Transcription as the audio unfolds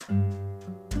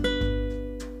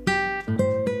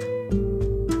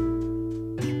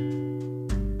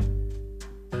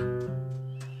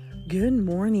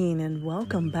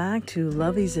welcome back to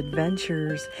Lovey's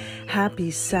Adventures.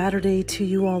 Happy Saturday to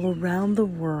you all around the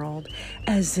world,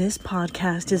 as this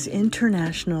podcast is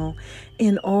international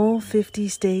in all 50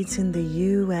 states in the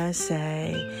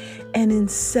USA and in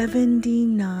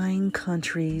 79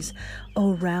 countries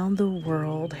around the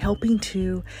world, helping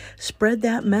to spread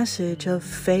that message of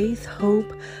faith, hope,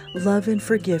 love, and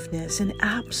forgiveness, and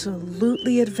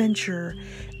absolutely adventure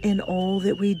in all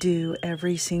that we do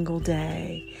every single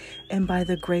day. And by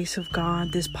the grace of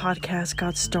God, this podcast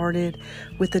got started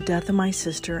with the death of my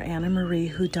sister, Anna Marie,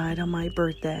 who died on my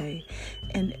birthday.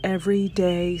 And every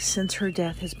day since her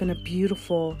death has been a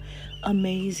beautiful,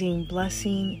 amazing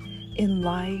blessing in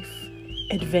life,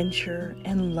 adventure,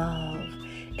 and love.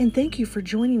 And thank you for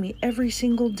joining me every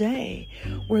single day,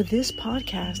 where this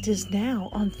podcast is now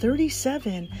on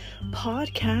 37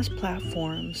 podcast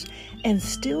platforms and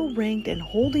still ranked and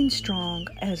holding strong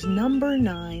as number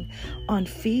 9 on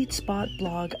FeedSpot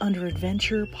blog under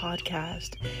Adventure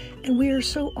Podcast. And we are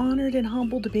so honored and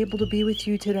humbled to be able to be with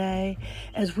you today,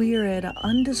 as we are at an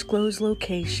undisclosed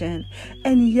location.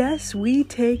 And yes, we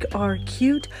take our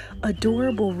cute,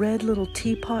 adorable red little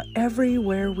teapot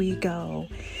everywhere we go.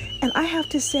 And I have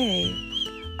to say,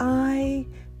 I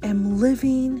am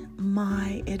living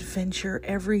my adventure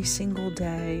every single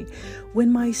day.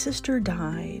 When my sister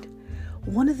died,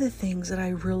 one of the things that I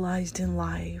realized in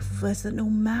life was that no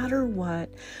matter what,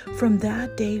 from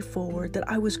that day forward, that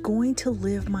I was going to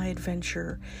live my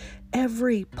adventure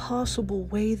every possible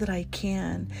way that I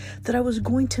can, that I was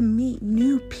going to meet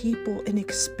new people and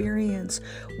experience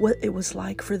what it was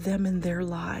like for them in their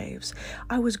lives.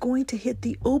 I was going to hit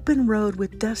the open road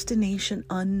with destination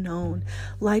unknown,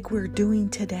 like we're doing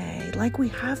today, like we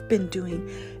have been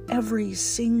doing every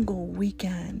single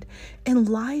weekend. And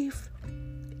life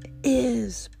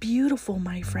is beautiful,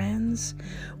 my friends.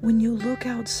 When you look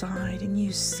outside and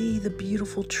you see the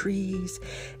beautiful trees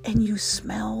and you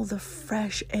smell the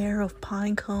fresh air of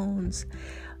pine cones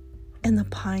and the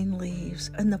pine leaves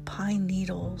and the pine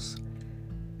needles,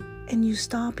 and you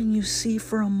stop and you see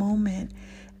for a moment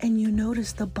and you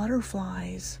notice the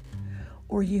butterflies,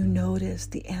 or you notice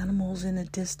the animals in a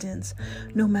distance,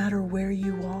 no matter where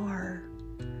you are.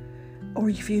 Or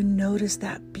if you notice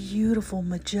that beautiful,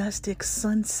 majestic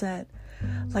sunset,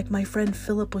 like my friend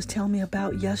Philip was telling me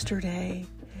about yesterday.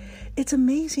 It's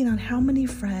amazing on how many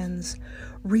friends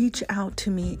reach out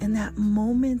to me in that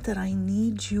moment that I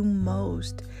need you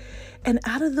most. And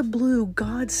out of the blue,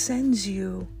 God sends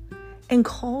you and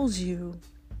calls you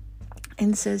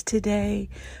and says, today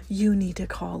you need to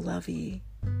call Lovey.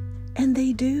 And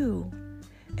they do.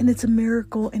 And it's a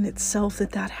miracle in itself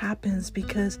that happens,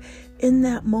 because in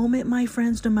that moment, my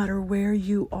friends, no matter where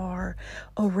you are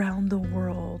around the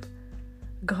world,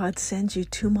 God sends you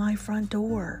to my front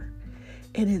door.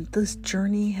 And this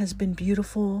journey has been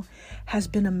beautiful, has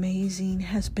been amazing,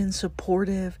 has been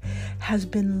supportive, has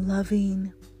been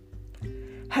loving,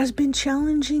 has been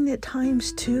challenging at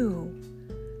times too.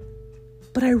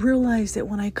 But I realize that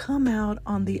when I come out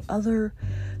on the other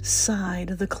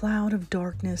side of the cloud of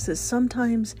darkness that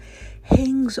sometimes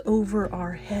hangs over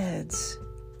our heads,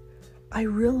 I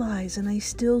realize, and I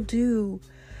still do,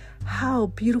 how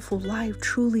beautiful life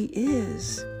truly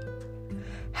is.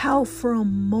 How for a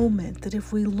moment that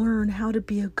if we learn how to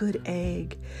be a good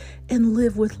egg and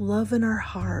live with love in our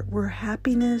heart, where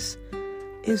happiness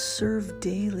is served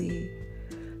daily,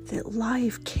 that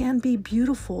life can be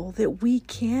beautiful, that we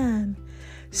can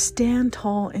stand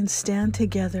tall and stand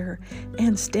together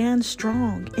and stand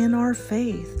strong in our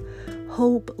faith,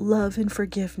 hope, love, and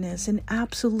forgiveness, and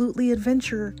absolutely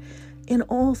adventure in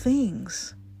all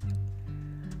things.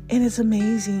 And it's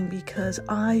amazing because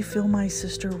I feel my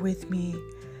sister with me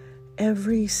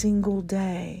every single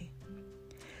day.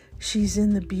 She's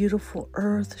in the beautiful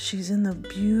earth. She's in the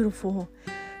beautiful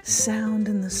sound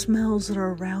and the smells that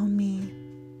are around me.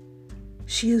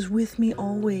 She is with me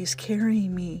always,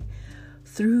 carrying me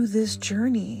through this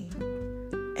journey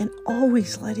and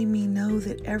always letting me know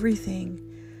that everything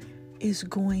is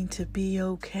going to be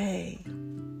okay.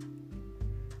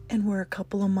 And we're a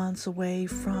couple of months away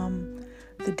from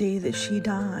the day that she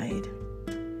died.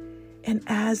 And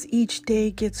as each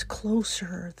day gets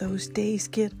closer, those days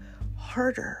get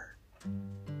harder.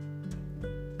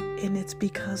 And it's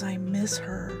because I miss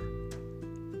her.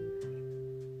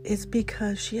 It's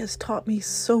because she has taught me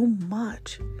so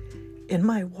much in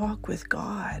my walk with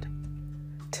God,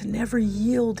 to never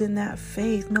yield in that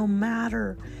faith, no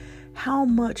matter how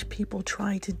much people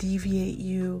try to deviate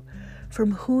you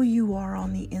from who you are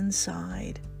on the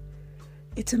inside.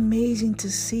 It's amazing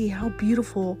to see how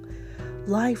beautiful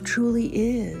life truly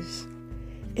is.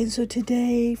 And so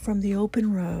today, from the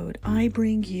open road, I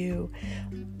bring you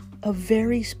a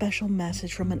very special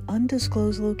message from an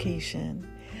undisclosed location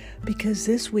because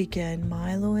this weekend,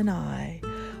 Milo and I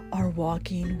are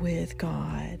walking with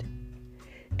God.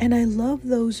 And I love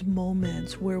those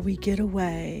moments where we get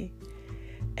away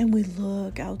and we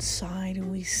look outside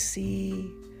and we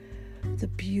see the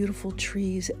beautiful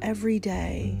trees every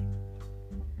day.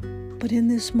 But in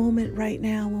this moment right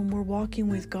now, when we're walking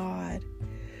with God,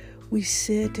 we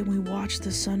sit and we watch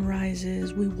the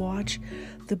sunrises, we watch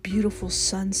the beautiful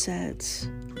sunsets.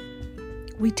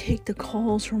 We take the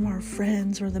calls from our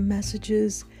friends or the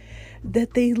messages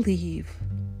that they leave,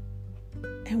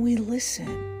 and we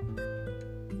listen.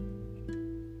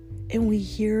 And we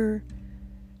hear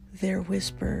their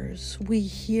whispers. We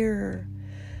hear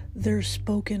their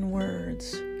spoken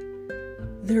words.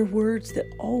 They're words that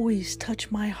always touch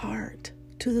my heart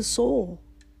to the soul.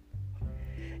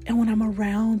 And when I'm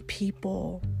around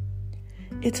people,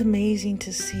 it's amazing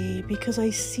to see because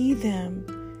I see them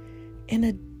in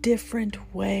a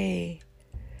different way.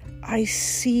 I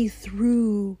see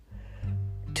through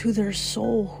to their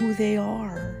soul who they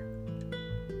are.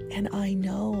 And I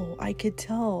know, I could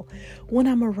tell when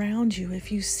I'm around you,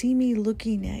 if you see me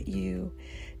looking at you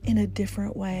in a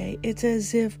different way, it's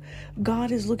as if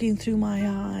God is looking through my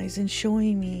eyes and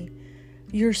showing me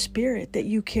your spirit that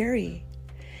you carry.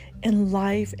 And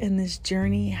life and this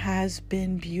journey has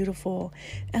been beautiful.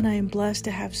 And I am blessed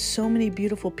to have so many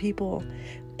beautiful people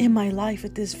in my life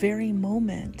at this very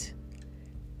moment.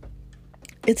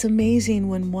 It's amazing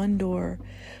when one door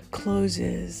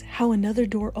closes, how another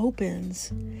door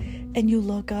opens, and you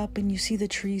look up and you see the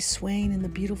trees swaying in the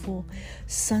beautiful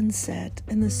sunset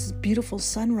and this beautiful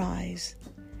sunrise,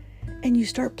 and you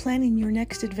start planning your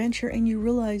next adventure and you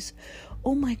realize,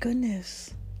 oh my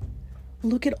goodness,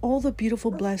 look at all the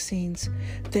beautiful blessings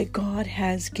that God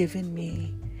has given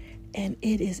me, and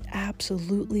it is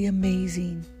absolutely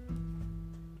amazing,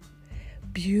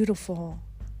 beautiful,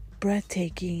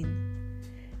 breathtaking.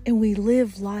 And we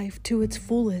live life to its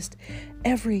fullest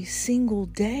every single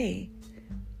day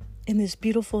in this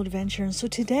beautiful adventure. And so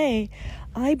today,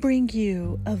 I bring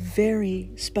you a very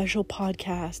special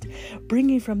podcast,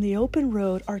 bringing from the open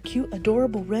road our cute,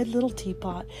 adorable red little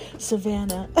teapot,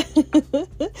 Savannah,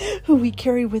 who we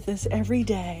carry with us every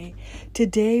day.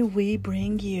 Today, we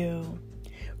bring you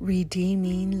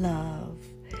Redeeming Love,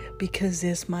 because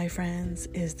this, my friends,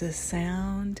 is the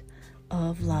sound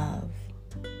of love.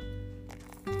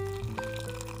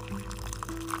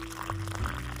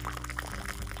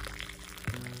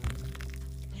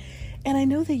 And I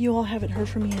know that you all haven't heard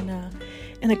from me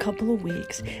in a couple of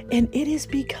weeks. And it is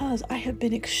because I have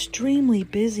been extremely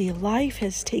busy. Life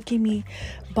has taken me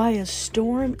by a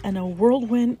storm and a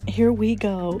whirlwind. Here we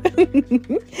go.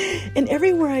 And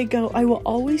everywhere I go, I will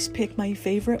always pick my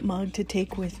favorite mug to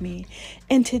take with me.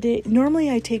 And today,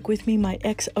 normally I take with me my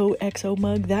XOXO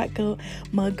mug. That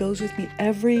mug goes with me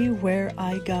everywhere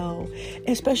I go,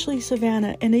 especially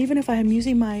Savannah. And even if I am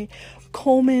using my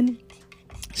Coleman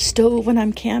stove when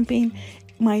I'm camping,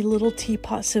 my little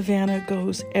teapot Savannah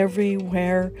goes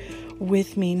everywhere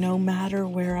with me, no matter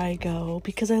where I go,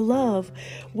 because I love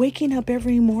waking up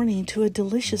every morning to a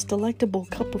delicious, delectable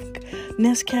cup of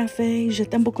Nescafe. Je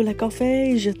t'aime beaucoup le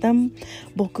café, je t'aime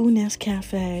beaucoup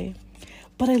Nescafe.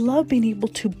 But I love being able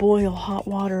to boil hot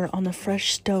water on the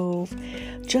fresh stove,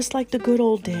 just like the good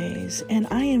old days. And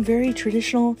I am very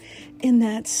traditional in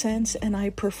that sense, and I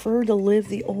prefer to live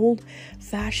the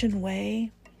old-fashioned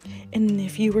way. And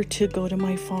if you were to go to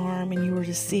my farm and you were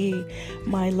to see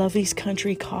my Lovey's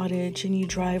country cottage and you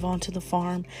drive onto the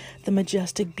farm, the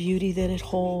majestic beauty that it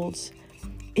holds,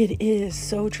 it is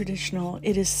so traditional.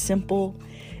 It is simple,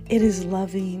 it is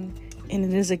loving, and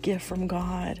it is a gift from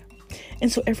God.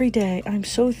 And so every day I'm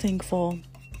so thankful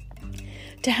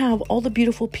to have all the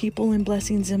beautiful people and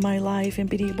blessings in my life and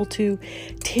be able to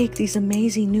take these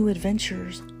amazing new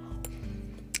adventures.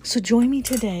 So join me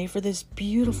today for this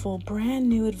beautiful brand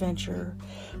new adventure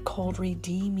called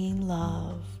Redeeming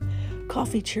Love.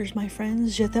 Coffee cheers, my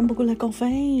friends. Je t'aime beaucoup le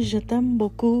café. Je t'aime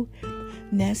beaucoup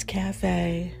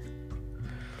Nescafe.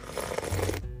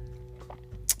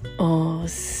 Oh,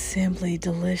 simply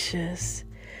delicious.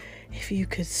 If you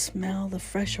could smell the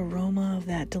fresh aroma of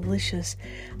that delicious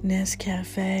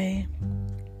Nescafe.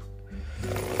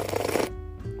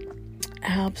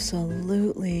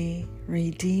 Absolutely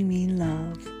redeeming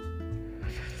love.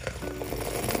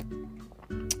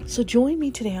 So join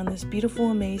me today on this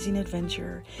beautiful, amazing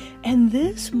adventure. And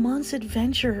this month's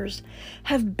adventures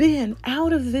have been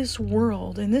out of this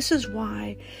world. And this is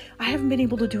why I haven't been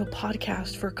able to do a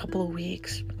podcast for a couple of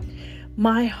weeks.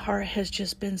 My heart has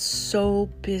just been so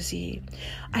busy.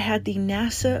 I had the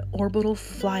NASA orbital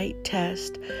flight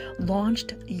test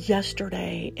launched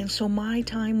yesterday, and so my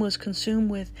time was consumed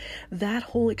with that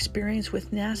whole experience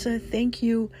with NASA. Thank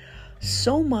you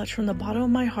so much from the bottom of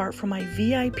my heart for my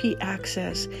VIP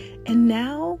access. And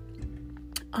now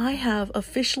I have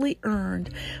officially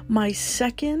earned my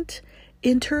second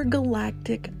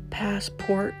intergalactic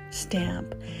passport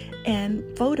stamp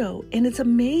and photo. And it's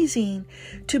amazing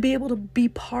to be able to be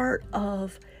part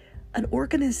of an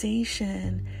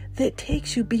organization that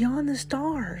takes you beyond the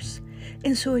stars.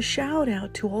 And so a shout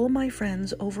out to all of my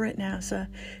friends over at NASA.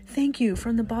 Thank you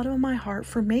from the bottom of my heart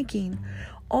for making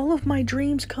all of my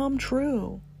dreams come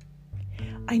true.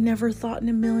 I never thought in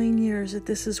a million years that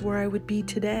this is where I would be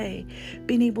today,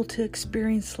 being able to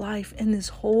experience life in this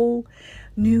whole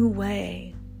new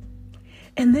way.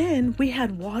 And then we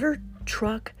had water tank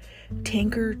truck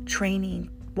transfer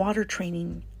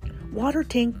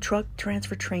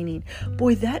training.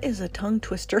 Boy, that is a tongue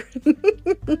twister.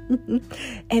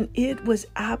 And it was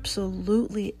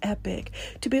absolutely epic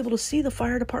to be able to see the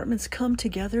fire departments come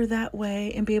together that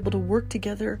way and be able to work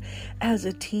together as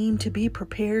a team to be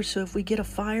prepared. So if we get a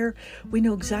fire, we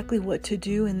know exactly what to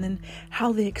do, and then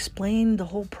how they explained the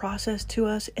whole process to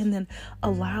us and then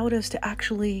allowed us to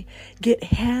actually get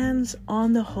hands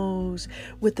on the hose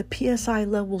with the PSI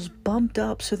levels bumped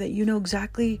up so that you know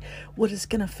exactly what it's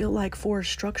going to feel like for a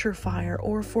structure fire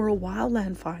or for a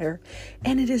wildland fire.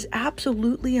 And it is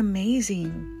absolutely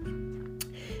amazing.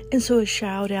 And so a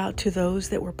shout out to those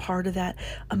that were part of that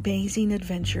amazing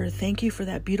adventure. Thank you for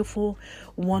that beautiful,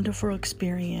 wonderful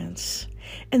experience.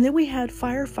 And then we had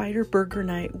firefighter burger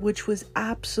night, which was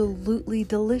absolutely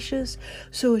delicious.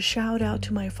 So a shout out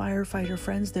to my firefighter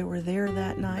friends that were there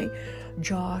that night.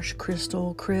 Josh,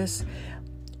 Crystal, Chris,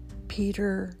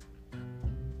 Peter,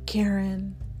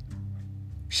 Karen,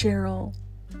 Cheryl,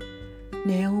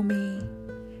 Naomi,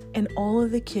 and all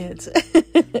of the kids.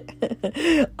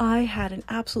 I had an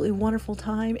absolutely wonderful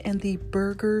time, and the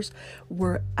burgers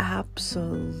were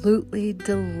absolutely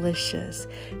delicious.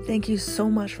 Thank you so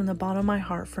much from the bottom of my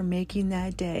heart for making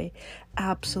that day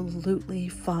absolutely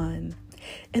fun.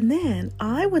 And then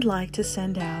I would like to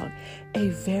send out a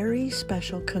very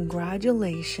special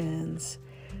congratulations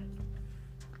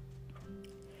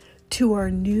to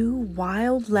our new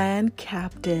wildland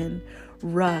captain,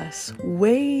 Russ.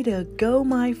 Way to go,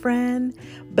 my friend.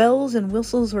 Bells and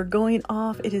whistles are going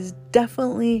off. It is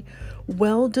definitely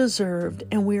well deserved,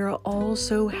 and we are all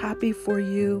so happy for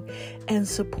you and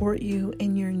support you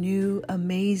in your new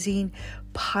amazing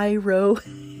pyro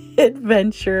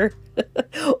adventure.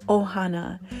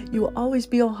 Ohana. You will always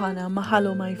be Ohana.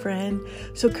 Mahalo, my friend.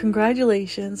 So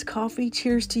congratulations. Coffee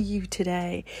cheers to you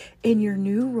today in your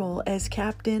new role as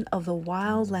captain of the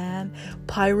Wildland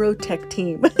Pyrotech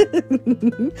team.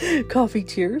 Coffee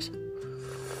cheers.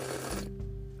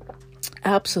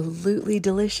 Absolutely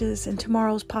delicious. And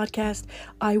tomorrow's podcast,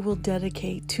 I will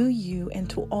dedicate to you and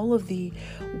to all of the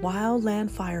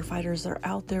wildland firefighters that are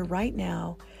out there right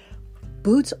now,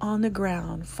 boots on the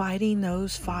ground, fighting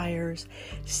those fires.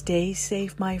 Stay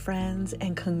safe, my friends,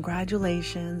 and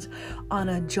congratulations on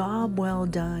a job well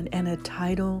done and a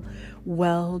title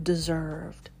well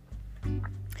deserved.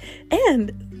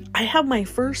 And I have my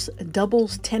first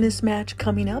doubles tennis match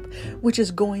coming up, which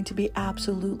is going to be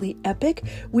absolutely epic.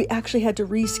 We actually had to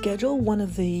reschedule. One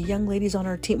of the young ladies on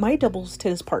our team, my doubles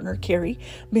tennis partner, Carrie,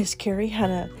 Miss Carrie,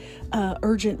 had a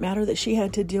urgent matter that she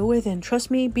had to deal with. And trust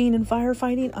me, being in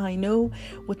firefighting, I know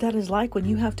what that is like when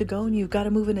you have to go and you've got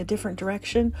to move in a different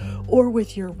direction, or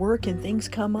with your work and things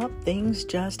come up, things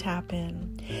just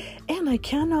happen. And I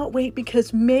cannot wait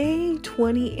because May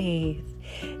 28th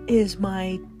is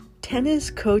my tennis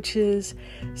coach's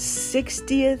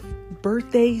 60th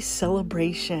birthday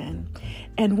celebration,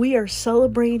 and we are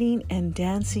celebrating and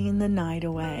dancing the night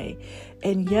away.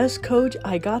 And yes, coach,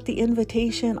 I got the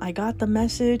invitation. I got the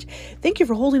message. Thank you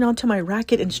for holding on to my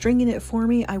racket and stringing it for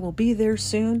me. I will be there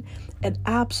soon. And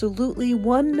absolutely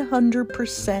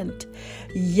 100%.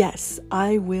 Yes,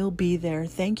 I will be there.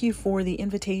 Thank you for the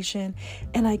invitation.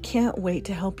 And I can't wait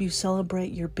to help you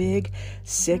celebrate your big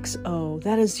 6-0.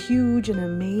 That is huge and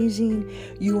amazing.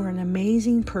 You are an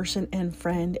amazing person and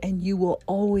friend, and you will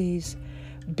always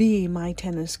be my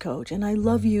tennis coach. And I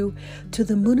love you to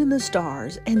the moon and the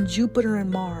stars and Jupiter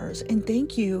and Mars. And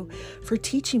thank you for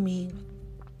teaching me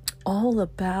all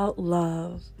about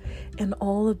love and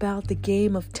all about the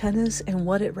game of tennis and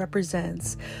what it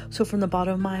represents. So from the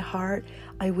bottom of my heart,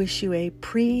 I wish you a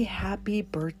happy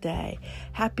birthday.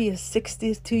 Happiest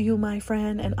 60th to you, my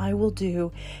friend. And I will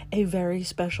do a very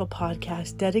special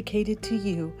podcast dedicated to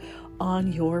you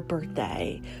on your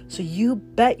birthday. So you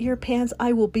bet your pants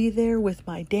I will be there with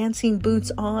my dancing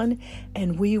boots on,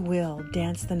 and we will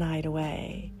dance the night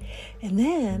away. And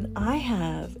then I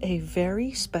have a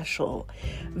very special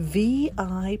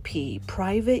VIP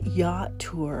private yacht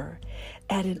tour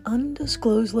at an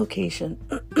undisclosed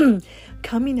location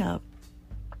coming up.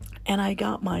 And I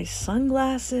got my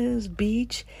sunglasses,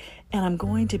 beach, and I'm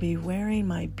going to be wearing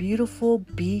my beautiful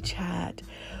beach hat.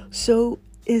 So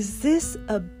is this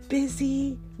a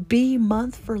busy bee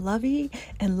month for Lovey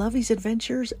and Lovey's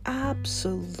Adventures?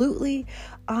 Absolutely.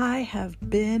 I have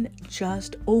been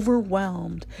just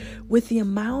overwhelmed with the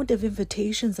amount of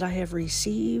invitations that I have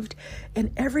received.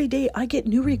 And every day I get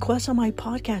new requests on my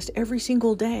podcast every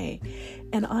single day.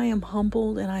 And I am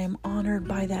humbled and I am honored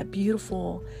by that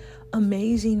beautiful,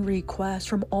 amazing request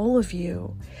from all of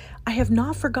you. I have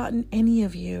not forgotten any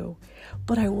of you,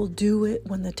 but I will do it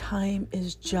when the time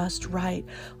is just right.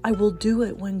 I will do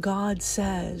it when God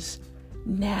says,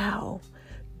 now.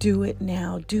 Do it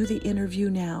now. Do the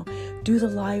interview now. Do the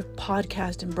live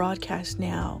podcast and broadcast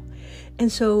now.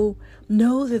 And so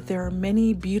know that there are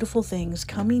many beautiful things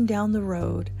coming down the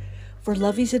road for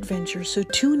Lovey's Adventures. So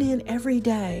tune in every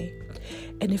day.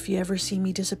 And if you ever see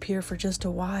me disappear for just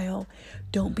a while,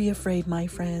 don't be afraid, my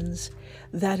friends.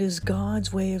 That is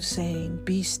God's way of saying,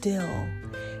 be still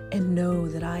and know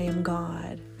that I am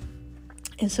God.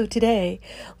 And so today,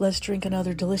 let's drink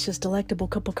another delicious, delectable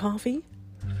cup of coffee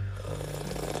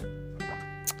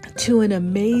to an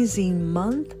amazing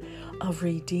month of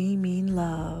redeeming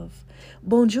love.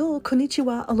 Bonjour,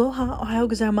 konnichiwa, aloha, ohayo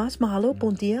gozaimasu, mahalo,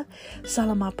 bon dia,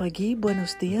 salamat pagi,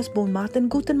 buenos dias, bon matin,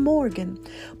 guten morgen,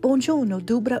 buongiorno,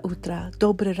 dobra utra,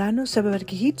 dobre rano,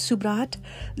 sabarkahit, subrat,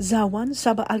 zawan,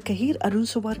 saba alkahir, arun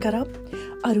sawarkarap,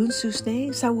 arun susne,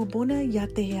 sawubona,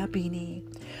 yate abini.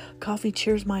 Coffee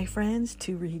cheers, my friends,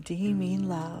 to redeeming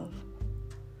love.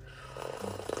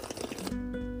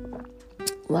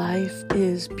 Life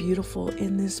is beautiful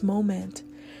in this moment.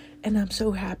 And I'm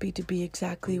so happy to be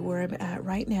exactly where I'm at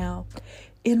right now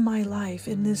in my life,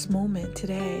 in this moment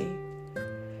today.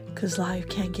 Because life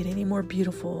can't get any more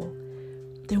beautiful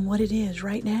than what it is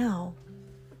right now.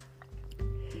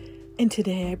 And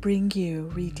today I bring you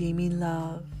redeeming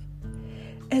love.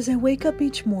 As I wake up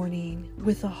each morning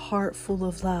with a heart full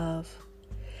of love,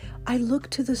 I look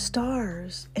to the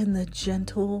stars and the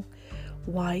gentle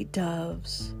white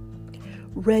doves,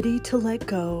 ready to let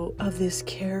go of this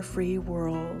carefree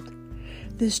world,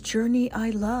 this journey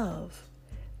I love,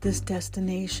 this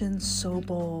destination so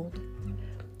bold,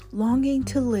 longing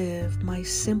to live my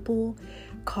simple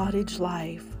cottage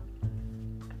life.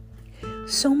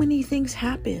 So many things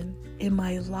happen in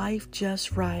my life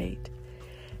just right.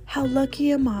 How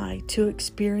lucky am I to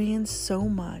experience so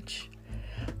much,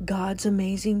 God's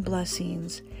amazing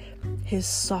blessings, His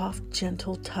soft,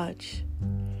 gentle touch.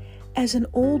 As an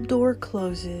old door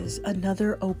closes,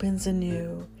 another opens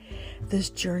anew. This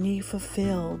journey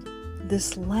fulfilled,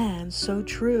 this land so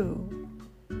true.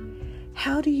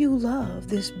 How do you love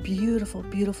this beautiful,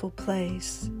 beautiful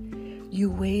place? You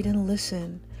wait and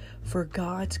listen for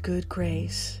God's good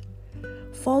grace.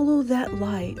 Follow that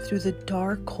light through the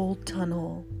dark, cold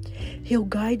tunnel. He'll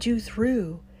guide you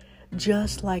through,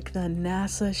 just like the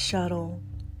NASA shuttle.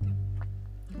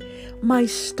 My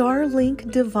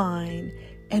Starlink divine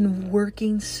and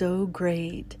working so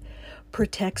great,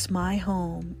 protects my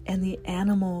home and the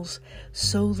animals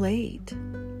so late.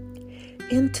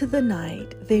 Into the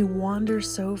night they wander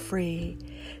so free,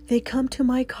 they come to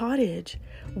my cottage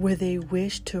where they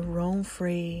wish to roam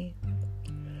free.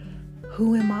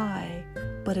 Who am I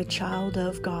but a child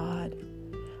of God,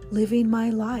 living my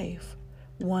life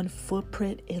one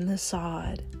footprint in the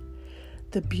sod,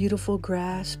 the beautiful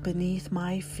grass beneath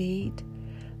my feet,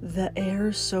 the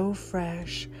air so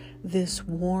fresh, this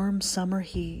warm summer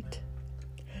heat.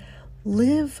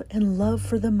 Live and love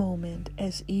for the moment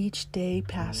as each day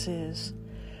passes.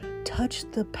 Touch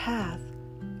the path,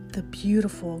 the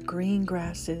beautiful green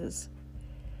grasses.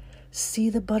 See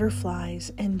the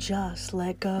butterflies and just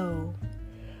let go.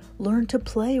 Learn to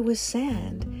play with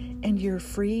sand and your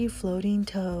free floating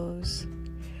toes.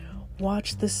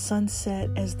 Watch the sunset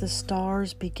as the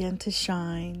stars begin to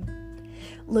shine.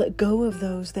 Let go of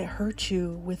those that hurt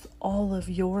you with all of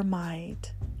your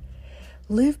might.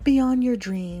 Live beyond your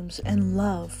dreams and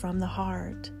love from the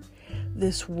heart.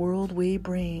 This world we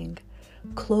bring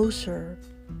closer,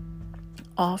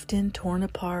 often torn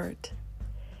apart.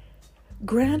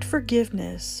 Grant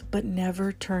forgiveness, but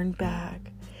never turn back.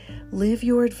 Live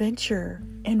your adventure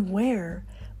and wear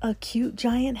a cute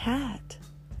giant hat.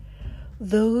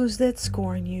 Those that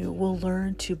scorn you will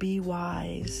learn to be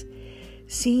wise.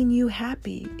 Seeing you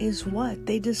happy is what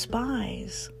they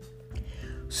despise.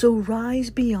 So rise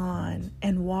beyond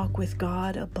and walk with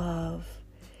God above.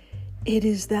 It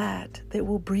is that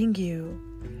will bring you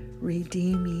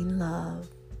redeeming love.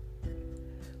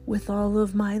 With all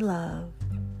of my love,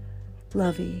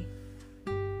 Lovey.